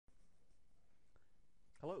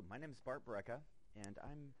Hello, my name is Bart Brecka, and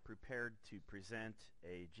I'm prepared to present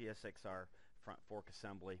a GSXR front fork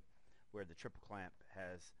assembly where the triple clamp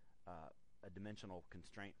has a dimensional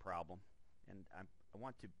constraint problem. And I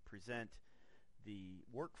want to present the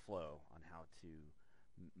workflow on how to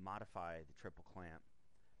modify the triple clamp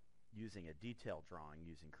using a detailed drawing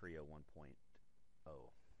using Creo 1.0.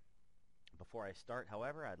 Before I start,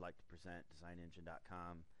 however, I'd like to present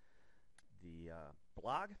DesignEngine.com, the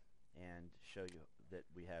blog, and show you that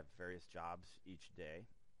we have various jobs each day,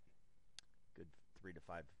 good 3 to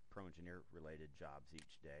 5 Pro Engineer related jobs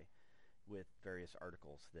each day, with various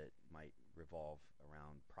articles that might revolve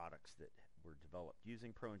around products that were developed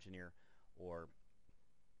using Pro Engineer or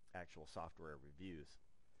actual software reviews.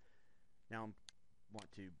 Now I want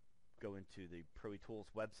to go into the Pro Tools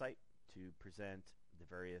website to present the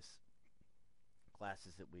various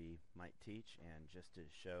classes that we might teach, and just to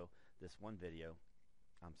show this one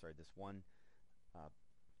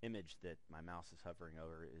image that my mouse is hovering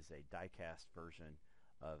over is a die-cast version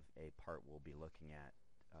of a part we'll be looking at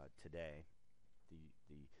today,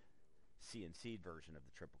 the CNC version of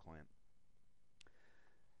the triple clamp.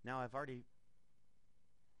 Now I've already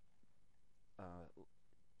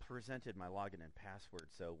presented my login and password,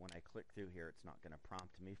 so when I click through here it's not going to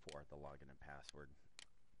prompt me for the login and password.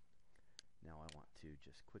 Now I want to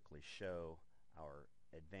just quickly show our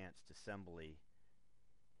advanced assembly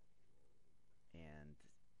and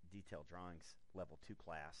detail drawings level 2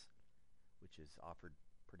 class, which is offered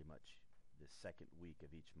pretty much the second week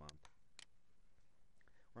of each month.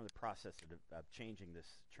 We're in the process of changing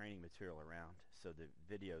this training material around, so the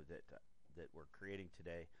video that we're creating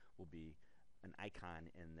today will be an icon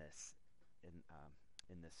in this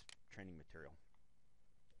training material.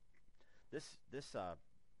 This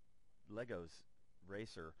Lego's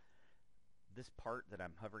Racer, this part that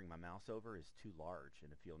I'm hovering my mouse over is too large,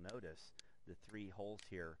 and if you'll notice, the 3 holes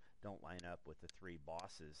here don't line up with the 3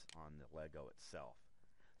 bosses on the Lego itself.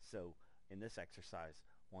 So in this exercise,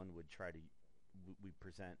 one would try to we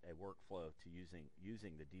present a workflow to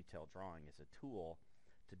using the detailed drawing as a tool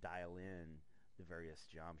to dial in the various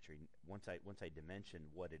geometry. Once I dimension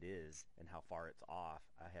what it is and how far it's off,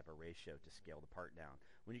 I have a ratio to scale the part down.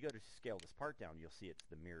 When you go to scale this part down, you'll see it's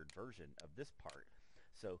the mirrored version of this part.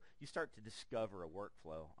 So you start to discover a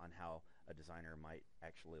workflow on how a designer might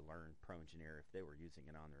actually learn Pro Engineer if they were using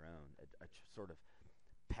it on their own, a sort of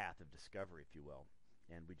path of discovery, if you will.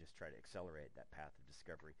 And we just try to accelerate that path of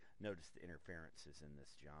discovery. Notice the interferences in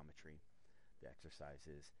this geometry. The exercise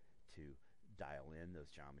is to dial in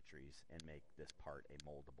those geometries and make this part a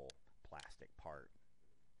moldable plastic part.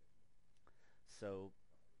 So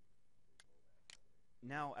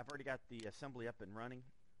now I've already got the assembly up and running.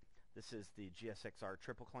 This is the GSXR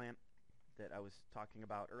triple clamp that I was talking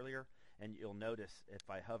about earlier, and you'll notice if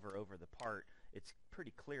I hover over the part, it's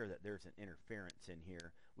pretty clear that there's an interference in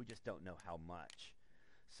here. We just don't know how much.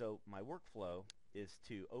 So my workflow is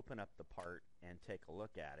to open up the part and take a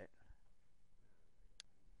look at it.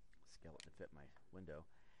 Scale it to fit my window,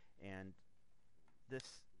 and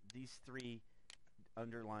these 3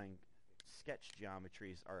 underlying sketch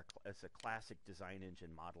geometries are a classic design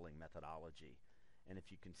engine modeling methodology. And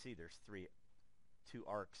if you can see, there's 2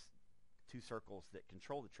 arcs, 2 circles that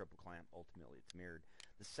control the triple clamp. Ultimately it's mirrored.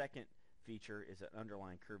 The second feature is an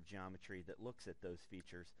underlying curved geometry that looks at those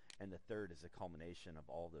features, and the third is a culmination of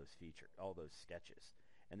all those sketches.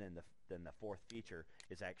 And then the fourth feature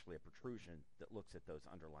is actually a protrusion that looks at those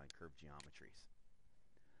underlying curved geometries.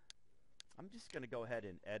 I'm just going to go ahead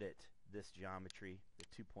and edit this geometry, the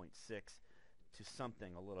 2.6, to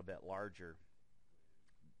something a little bit larger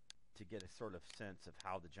to get a sort of sense of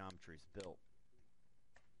how the geometry is built.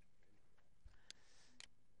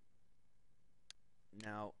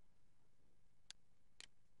 Now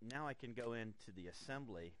I can go into the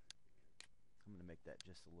assembly. I'm going to make that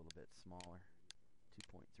just a little bit smaller.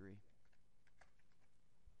 2.3.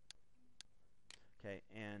 Okay,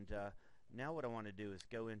 and now what I want to do is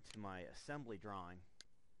go into my assembly drawing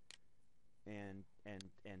and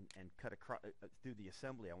cut across through the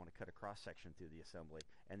assembly. I want to cut a cross section through the assembly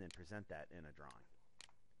and then present that in a drawing.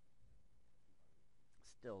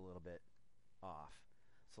 Still a little bit off.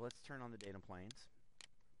 So let's turn on the datum planes.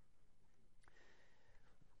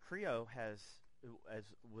 Creo has, as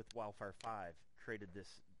with Wildfire 5, created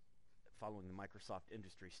this following the Microsoft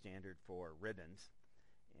industry standard for ribbons,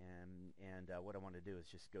 and what I want to do is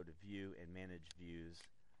just go to View and Manage Views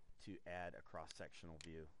to add a cross-sectional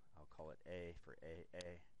view. I'll call it A for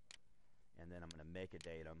AA, and then I'm going to make a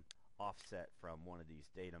datum offset from one of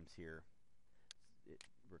these datums here. It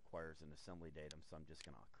requires an assembly datum, so I'm just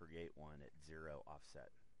going to create one at 0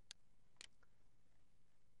 offset.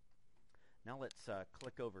 Now let's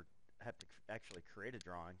click over. I have to actually create a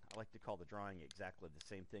drawing. I like to call the drawing exactly the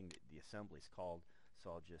same thing that the assembly is called, so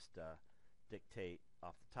I'll just dictate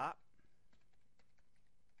off the top.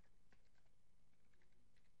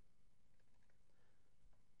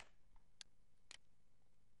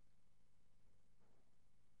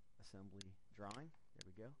 Assembly drawing. There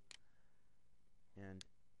we go. And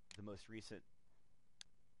the most recent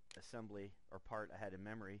assembly or part I had in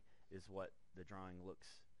memory is what the drawing looks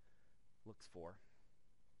for.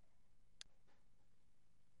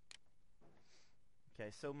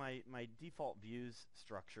 Okay, so my default views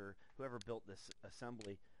structure, whoever built this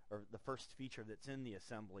assembly, or the first feature that's in the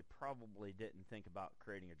assembly, probably didn't think about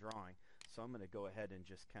creating a drawing. So I'm going to go ahead and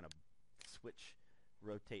just kind of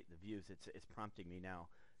rotate the views. It's prompting me now,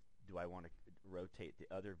 do I want to rotate the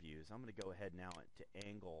other views? I'm going to go ahead now to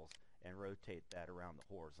angles and rotate that around the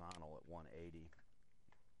horizontal at 180.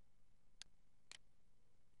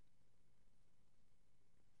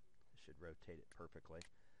 Should rotate it perfectly.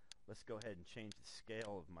 Let's go ahead and change the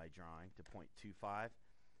scale of my drawing to 0.25,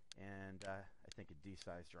 and I think a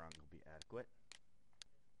D-size drawing will be adequate.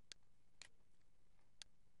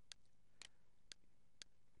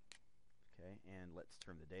 Okay, and let's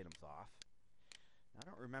turn the datums off. Now, I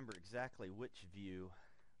don't remember exactly which view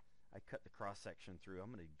I cut the cross-section through.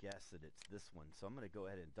 I'm going to guess that it's this one, so I'm going to go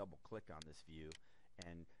ahead and double-click on this view,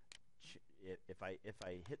 and if I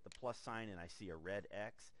hit the plus sign and I see a red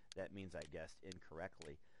X, that means I guessed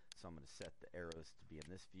incorrectly. So I'm going to set the arrows to be in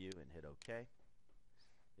this view and hit OK.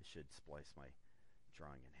 It should splice my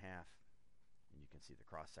drawing in half, and you can see the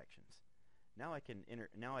cross sections. Now I can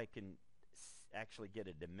actually get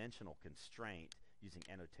a dimensional constraint using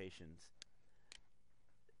annotations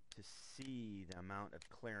to see the amount of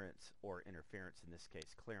clearance or interference, in this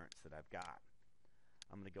case clearance, that I've got.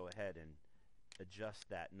 I'm going to go ahead and adjust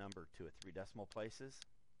that number to a 3 decimal places.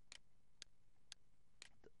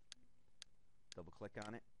 Double click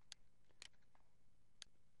on it.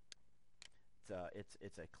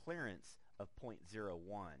 It's a clearance of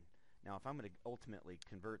 0.01. Now if I'm going to ultimately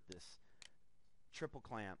convert this triple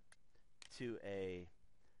clamp to a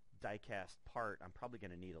die-cast part, I'm probably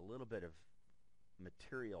going to need a little bit of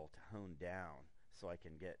material to hone down so I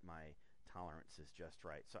can get my tolerances just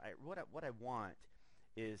right. So what I want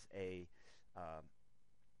is an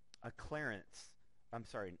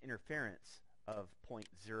interference of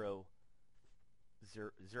 0.0015.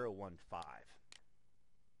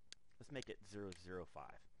 Let's make it 0.005.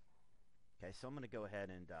 Okay, so I'm going to go ahead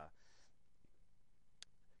and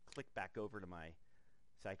click back over to my,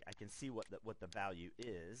 so I can see what the value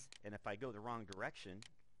is, and if I go the wrong direction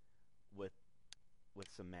with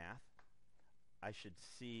some math, I should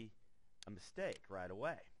see a mistake right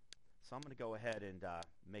away. So I'm going to go ahead and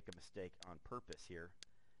make a mistake on purpose here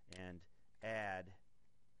and add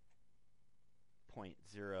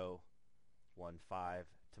 0.015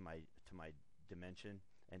 to my dimension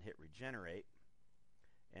and hit regenerate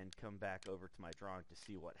and come back over to my drawing to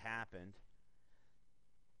see what happened.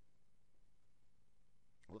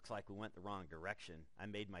 Looks like we went the wrong direction. I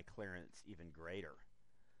made my clearance even greater.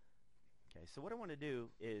 Okay, so what I want to do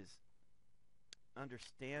is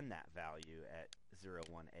understand that value at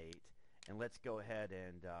 0.18, and let's go ahead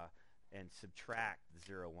and subtract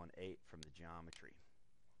 0.18 from the geometry.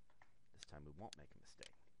 This time we won't make a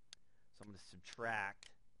mistake. So I'm going to subtract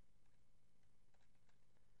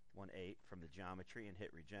 0.18 from the geometry and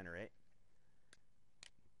hit regenerate,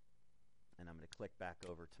 and I'm going to click back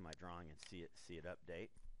over to my drawing and see it update.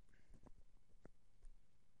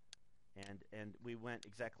 And we went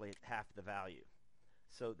exactly at half the value.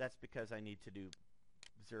 So that's because I need to do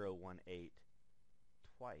 0.18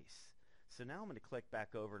 twice. So now I'm going to click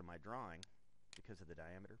back over to my drawing because of the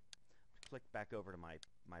diameter. Click back over to my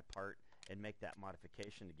part and make that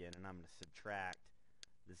modification again, and I'm going to subtract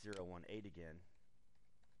the 0.18 again.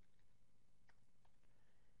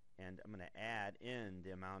 And I'm going to add in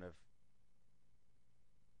the amount of,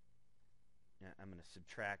 I'm going to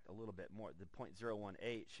subtract a little bit more. The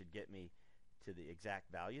 0.018 should get me to the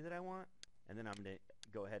exact value that I want, and then I'm going to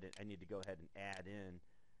go ahead and I need to go ahead and add in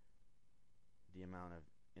the amount of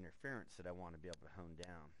interference that I want to be able to hone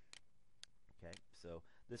down. Okay, so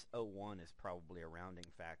this 0.1 is probably a rounding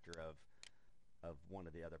factor of one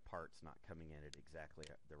of the other parts not coming in at exactly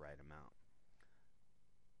the right amount.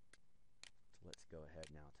 So let's go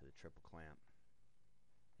ahead now to the triple clamp,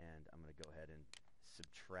 and I'm going to go ahead and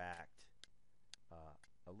subtract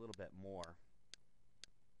a little bit more.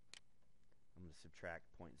 I'm going to subtract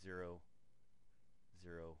 0.005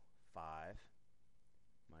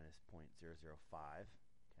 minus 0.005.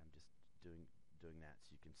 Okay, I'm just doing that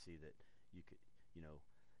so you can see that you could,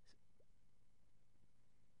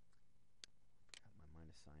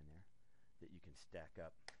 that you can stack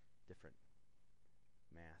up different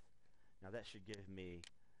math. Now that should give me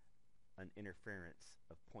an interference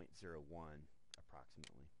of 0.01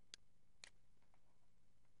 approximately.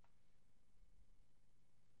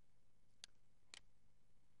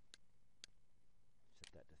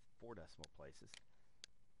 Set that to 4 decimal places.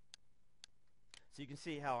 So you can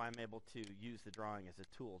see how I'm able to use the drawing as a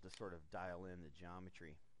tool to sort of dial in the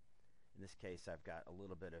geometry. In this case, I've got a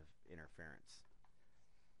little bit of interference.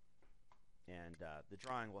 And the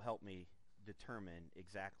drawing will help me determine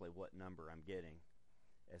exactly what number I'm getting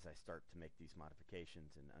as I start to make these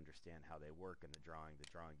modifications and understand how they work in the drawing.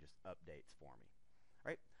 The drawing just updates for me.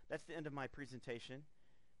 All right, that's the end of my presentation.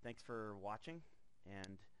 Thanks for watching,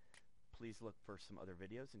 and please look for some other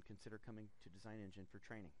videos and consider coming to Design Engine for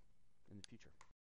training in the future.